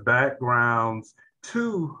other backgrounds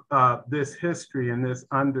to this history and this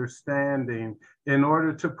understanding in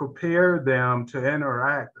order to prepare them to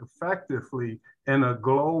interact effectively in a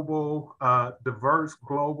global, diverse,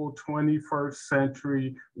 global 21st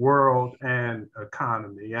century world and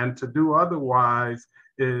economy. And to do otherwise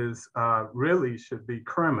is really should be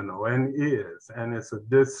criminal and is. And it's a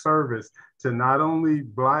disservice to not only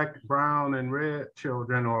Black, brown, and red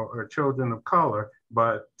children or children of color,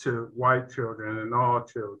 but to white children and all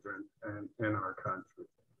children in our country.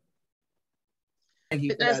 Thank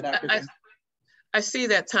you for that, Dr. I see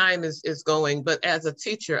that time is going, but as a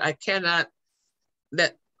teacher, I cannot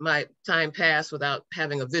let my time pass without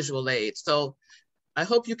having a visual aid. So I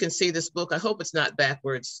hope you can see this book. I hope it's not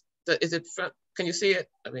backwards. Is it front? Can you see it?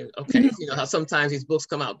 I mean, okay. You know how sometimes these books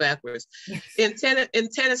come out backwards. In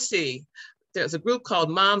Tennessee, there's a group called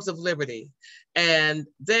Moms of Liberty, and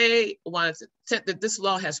they wanted to, this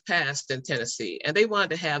law has passed in Tennessee, and they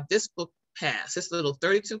wanted to have this book passed, this little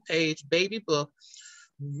 32-page baby book,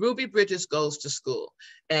 Ruby Bridges Goes to School.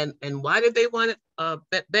 And why did they want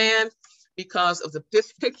it banned? Because of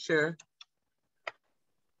this picture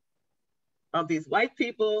of these white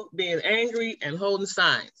people being angry and holding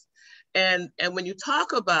signs. And when you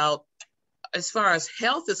talk about, as far as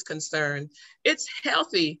health is concerned, it's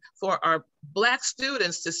healthy for our Black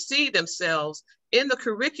students to see themselves in the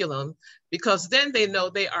curriculum, because then they know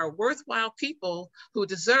they are worthwhile people who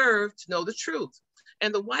deserve to know the truth.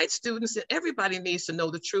 And the white students, and everybody needs to know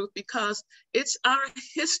the truth, because it's our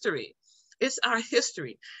history. It's our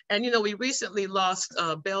history. And, you know, we recently lost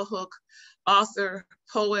Bell Hook, author,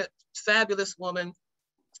 poet, fabulous woman.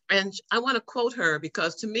 And I want to quote her,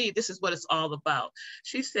 because to me, this is what it's all about.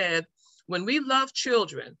 She said, "When we love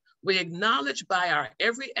children, we acknowledge by our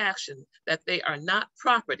every action that they are not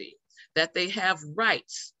property, that they have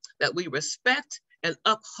rights, that we respect and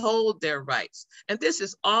uphold their rights." And this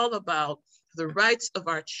is all about the rights of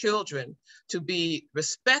our children to be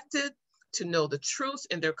respected, to know the truth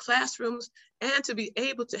in their classrooms, and to be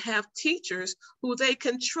able to have teachers who they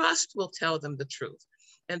can trust will tell them the truth.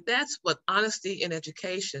 And that's what honesty in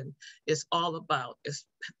education is all about, is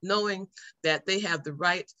knowing that they have the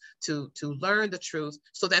right to learn the truth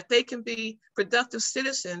so that they can be productive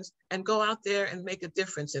citizens and go out there and make a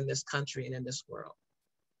difference in this country and in this world.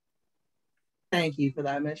 Thank you for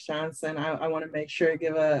that, Ms. Johnson. I want to make sure to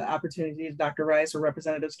give an opportunity to Dr. Rice or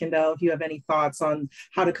Representative Skindell if you have any thoughts on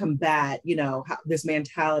how to combat, you know, this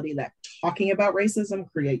mentality that talking about racism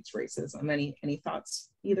creates racism. Any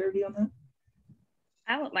thoughts, either of you, on that?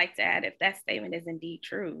 I would like to add, if that statement is indeed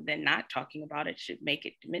true, then not talking about it should make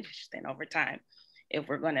it diminish then over time. If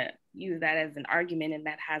we're going to use that as an argument, and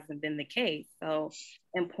that hasn't been the case. So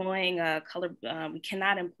employing we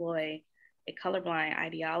cannot employ a colorblind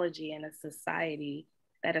ideology in a society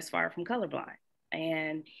that is far from colorblind.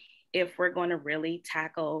 And if we're going to really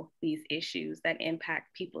tackle these issues that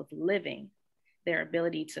impact people's living, their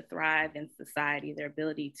ability to thrive in society, their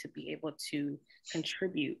ability to be able to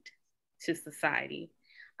contribute to society,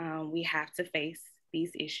 we have to face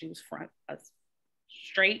these issues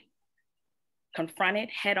straight, confront it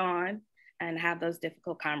head on, and have those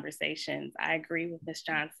difficult conversations. I agree with Ms.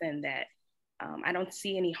 Johnson that I don't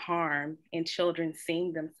see any harm in children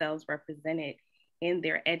seeing themselves represented in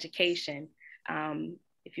their education.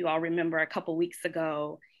 If you all remember, a couple weeks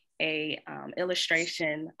ago, a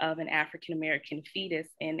illustration of an African-American fetus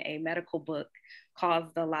in a medical book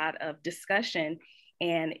caused a lot of discussion.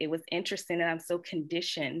 And it was interesting that I'm so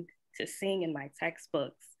conditioned to seeing in my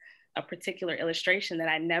textbooks a particular illustration that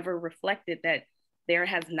I never reflected that there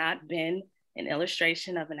has not been an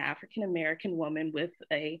illustration of an African-American woman with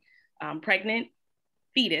a pregnant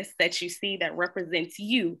fetus that you see that represents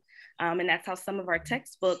you. And that's how some of our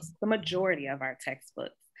textbooks, the majority of our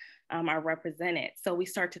textbooks, are represented. So we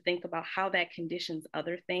start to think about how that conditions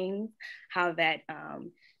other things, how that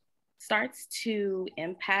starts to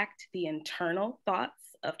impact the internal thoughts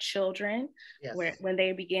of children, yes, when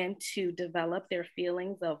they begin to develop their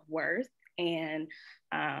feelings of worth and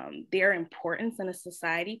their importance in a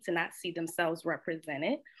society, to not see themselves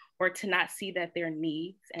represented, or to not see that their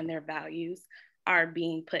needs and their values are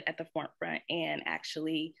being put at the forefront and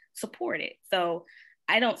actually supported. So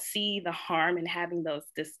I don't see the harm in having those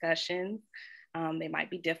discussions. They might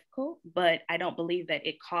be difficult, but I don't believe that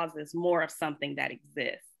it causes more of something that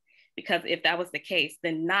exists. Because if that was the case,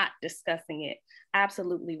 then not discussing it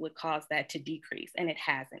absolutely would cause that to decrease. And it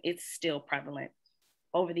hasn't. It's still prevalent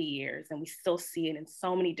over the years. And we still see it in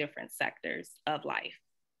so many different sectors of life.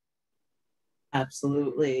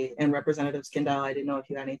 Absolutely. And Representative Skindell, I didn't know if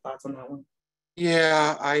you had any thoughts on that one.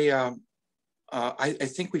 Yeah, I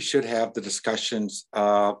think we should have the discussions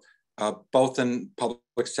both in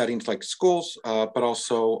public settings like schools, but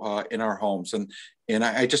also in our homes. And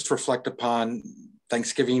I just reflect upon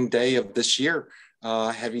Thanksgiving Day of this year,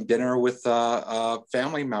 having dinner with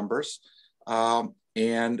family members.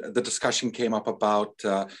 And the discussion came up about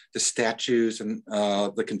the statues and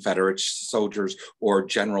the Confederate soldiers or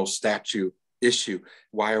general statue issue.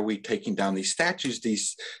 Why are we taking down these statues?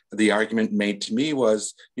 The argument made to me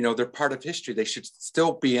was, you know, they're part of history. They should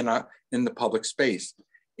still be in the public space.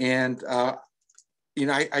 And, you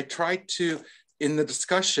know, I tried to, in the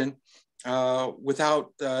discussion,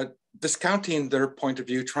 without discounting their point of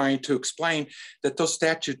view, trying to explain that those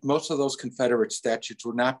statutes, most of those Confederate statutes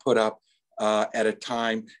were not put up at a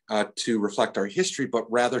time to reflect our history, but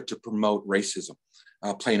rather to promote racism,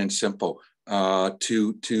 plain and simple,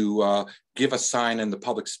 to give a sign in the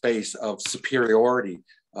public space of superiority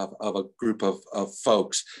of a group of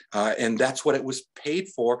folks. And that's what it was paid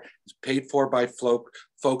for. It was paid for by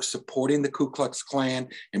folks supporting the Ku Klux Klan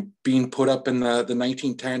and being put up in the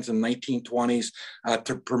 1910s and 1920s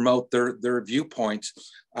to promote their viewpoints.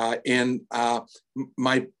 And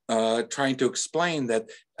my trying to explain that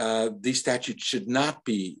these statutes should not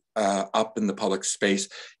be up in the public space.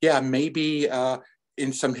 Yeah, maybe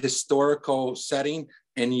in some historical setting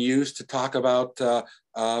and used to talk about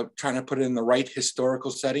trying to put it in the right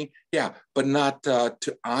historical setting. Yeah, but not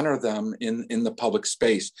to honor them in the public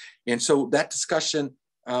space. And so that discussion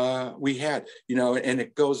we had, and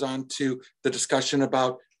it goes on to the discussion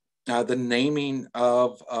about the naming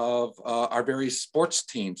of our various sports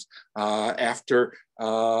teams after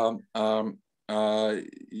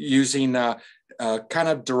using kind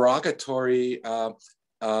of derogatory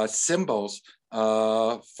symbols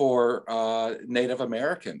for Native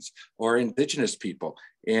Americans or indigenous people.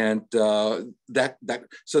 And so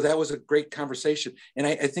that was a great conversation. And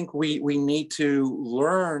I think we need to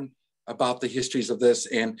learn about the histories of this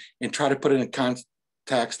and try to put it in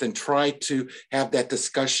context and try to have that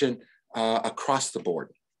discussion across the board.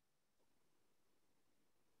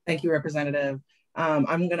 Thank you, Representative.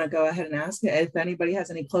 I'm going to go ahead and ask if anybody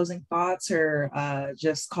has any closing thoughts or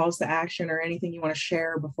just calls to action or anything you want to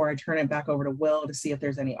share before I turn it back over to Will to see if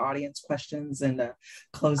there's any audience questions and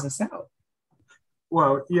close this out.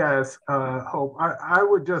 Well, yes, Hope. I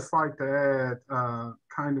would just like to add,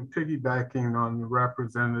 kind of piggybacking on the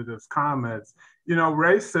representative's comments,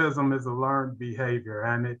 racism is a learned behavior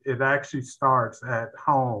and it actually starts at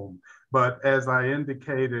home. But as I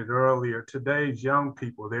indicated earlier, today's young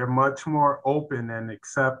people, they're much more open and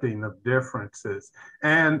accepting of differences.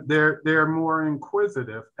 And they're more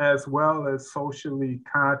inquisitive as well as socially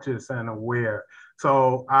conscious and aware.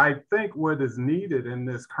 So I think what is needed in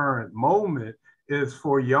this current moment is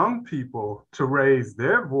for young people to raise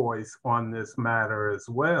their voice on this matter as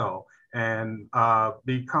well and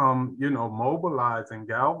become, mobilized and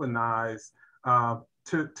galvanized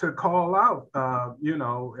to call out,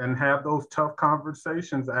 and have those tough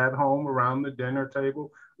conversations at home around the dinner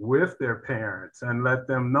table with their parents and let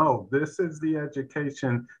them know this is the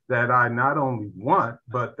education that I not only want,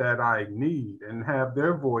 but that I need, and have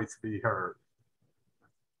their voice be heard.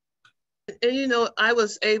 And I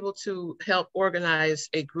was able to help organize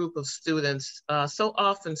a group of students. So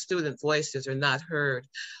often student voices are not heard.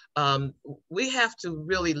 We have to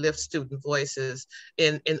really lift student voices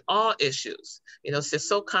in all issues. It's just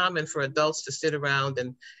so common for adults to sit around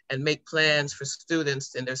and make plans for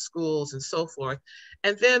students in their schools and so forth,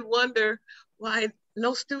 and then wonder why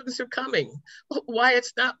no students are coming, why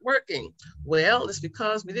it's not working. Well, it's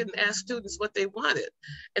because we didn't ask students what they wanted.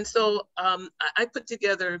 And so I put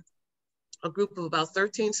together a group of about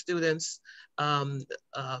 13 students from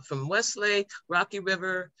Westlake, Rocky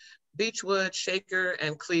River, Beechwood, Shaker,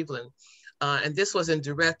 and Cleveland. And this was in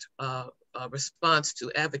direct response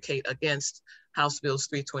to advocate against House Bills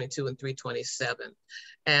 322 and 327.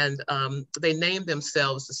 And they named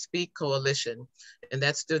themselves the Speak Coalition, and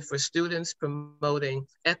that stood for Students Promoting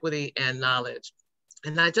Equity and Knowledge.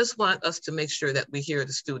 And I just want us to make sure that we hear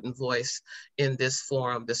the student voice in this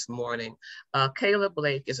forum this morning. Kayla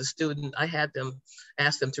Blake is a student. I had them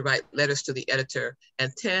ask them to write letters to the editor,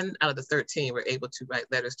 and 10 out of the 13 were able to write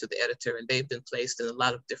letters to the editor, and they've been placed in a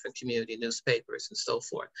lot of different community newspapers and so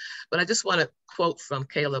forth. But I just want to quote from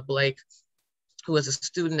Kayla Blake, who is a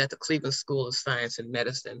student at the Cleveland School of Science and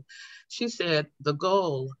Medicine. She said, "The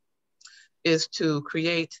goal is to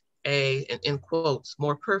create a, in quotes,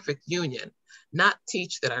 more perfect union, not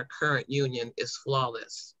teach that our current union is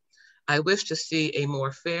flawless. I wish to see a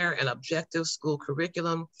more fair and objective school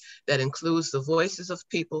curriculum that includes the voices of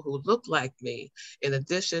people who look like me, in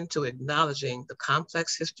addition to acknowledging the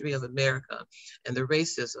complex history of America and the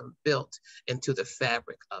racism built into the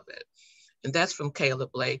fabric of it." And that's from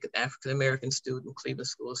Kayla Blake, an African-American student, Cleveland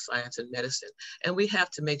School of Science and Medicine. And we have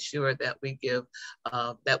to make sure that we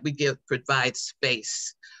provide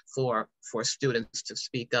space for students to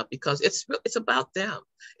speak up, because it's about them.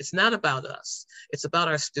 It's not about us. It's about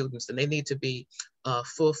our students, and they need to be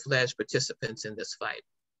full-fledged participants in this fight.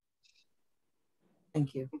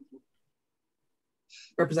 Thank you.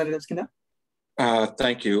 Representative Skindell.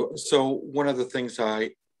 Thank you. So one of the things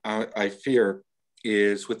I fear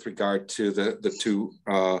is with regard to the two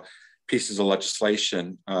pieces of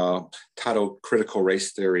legislation titled Critical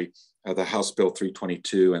Race Theory the House Bill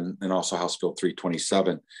 322 and also House Bill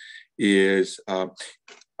 327 is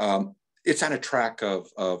it's on a track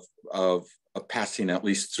of passing at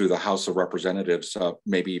least through the House of Representatives,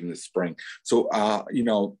 maybe even this spring. So, you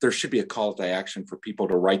know, there should be a call to action for people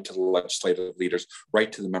to write to the legislative leaders,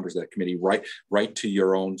 write to the members of that committee, write to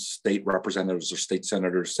your own state representatives or state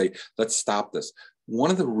senators, say, let's stop this.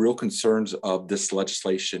 One of the real concerns of this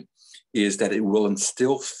legislation is that it will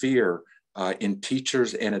instill fear in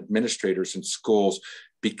teachers and administrators in schools,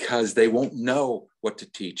 because they won't know what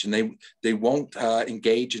to teach, and they won't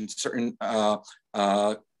engage in certain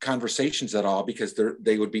conversations at all, because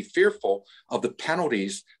they would be fearful of the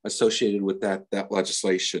penalties associated with that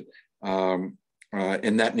legislation.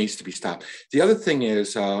 And that needs to be stopped. The other thing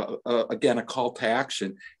is, again, a call to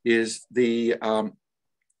action is the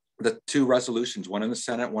two resolutions, one in the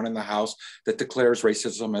Senate, one in the House, that declares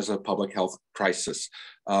racism as a public health crisis.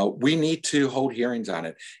 We need to hold hearings on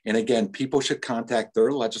it. And again, people should contact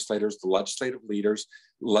their legislators, the legislative leaders,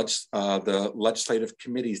 the legislative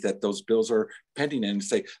committees that those bills are pending in, and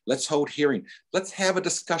say, let's hold hearing. Let's have a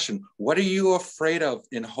discussion. What are you afraid of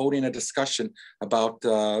in holding a discussion about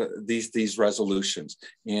these resolutions?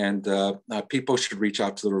 And people should reach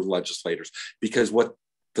out to their legislators, because what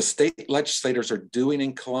the state legislators are doing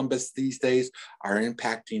in Columbus these days are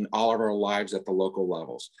impacting all of our lives at the local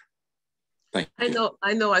levels. Thank you.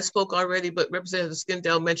 I know I spoke already, but Representative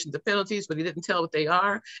Skindell mentioned the penalties, but he didn't tell what they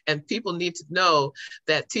are. And people need to know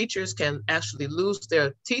that teachers can actually lose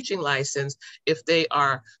their teaching license if they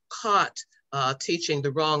are caught teaching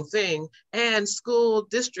the wrong thing, and school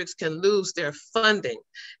districts can lose their funding.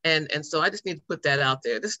 And so I just need to put that out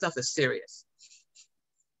there. This stuff is serious.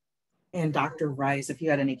 And Dr. Rice, if you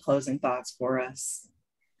had any closing thoughts for us.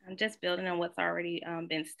 I'm just building on what's already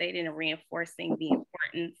been stated and reinforcing the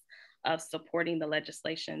importance of supporting the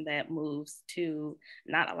legislation that moves to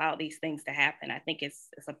not allow these things to happen. I think it's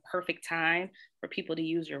a perfect time for people to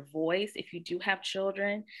use your voice. If you do have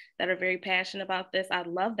children that are very passionate about this, I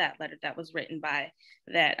love that letter that was written by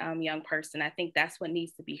that young person. I think that's what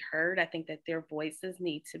needs to be heard. I think that their voices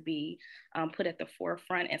need to be put at the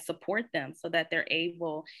forefront, and support them so that they're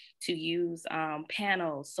able to use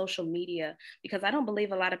panels, social media, because I don't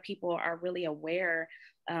believe a lot of people are really aware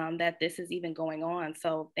that this is even going on.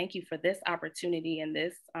 So thank you for this opportunity and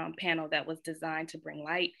this panel that was designed to bring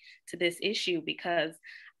light to this issue, because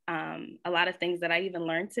a lot of things that I even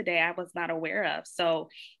learned today, I was not aware of. So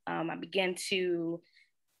I began to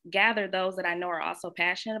gather those that I know are also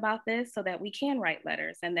passionate about this, so that we can write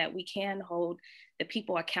letters and that we can hold the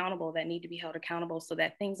people accountable that need to be held accountable, so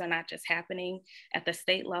that things are not just happening at the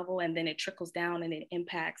state level and then it trickles down and it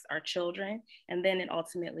impacts our children, and then it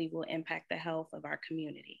ultimately will impact the health of our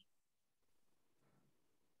community.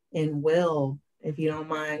 And Will, if you don't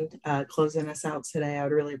mind closing us out today, I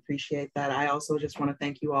would really appreciate that. I also just want to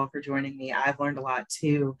thank you all for joining me. I've learned a lot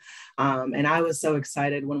too. And I was so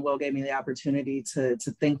excited when Will gave me the opportunity to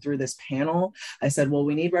think through this panel. I said, well,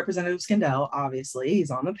 we need Representative Skindell, obviously, he's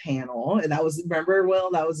on the panel. And that was, remember, Will,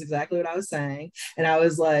 that was exactly what I was saying. And I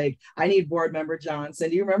was like, I need Board Member Johnson.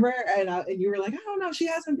 Do you remember? And you were like, I don't know, she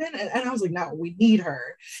hasn't been. And I was like, no, we need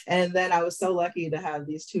her. And then I was so lucky to have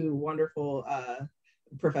these two wonderful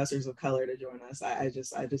professors of color to join us. I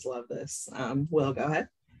just love this. Will, go ahead.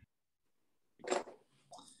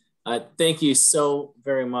 Thank you so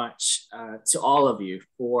very much to all of you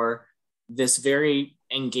for this very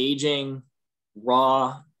engaging,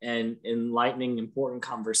 raw, and enlightening, important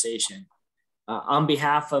conversation. On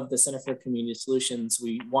behalf of the Center for Community Solutions,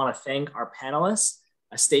 we want to thank our panelists,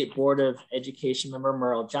 State Board of Education member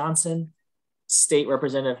Meryl Johnson, State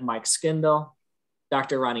Representative Mike Skindell,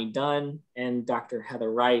 Dr. Ronnie Dunn, and Dr. Heather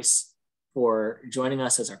Rice for joining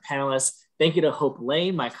us as our panelists. Thank you to Hope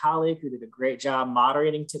Lane, my colleague, who did a great job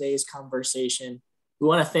moderating today's conversation. We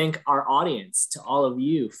want to thank our audience, to all of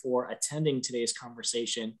you, for attending today's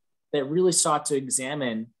conversation that really sought to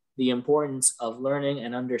examine the importance of learning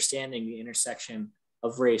and understanding the intersection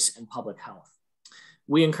of race and public health.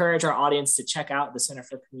 We encourage our audience to check out the Center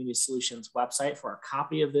for Community Solutions website for a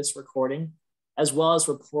copy of this recording, as well as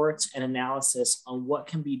reports and analysis on what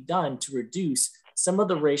can be done to reduce some of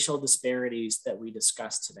the racial disparities that we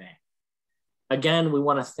discussed today. Again, we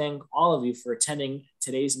want to thank all of you for attending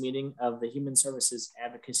today's meeting of the Human Services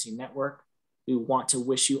Advocacy Network. We want to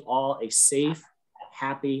wish you all a safe,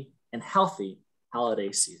 happy, and healthy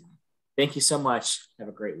holiday season. Thank you so much. Have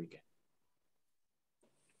a great weekend.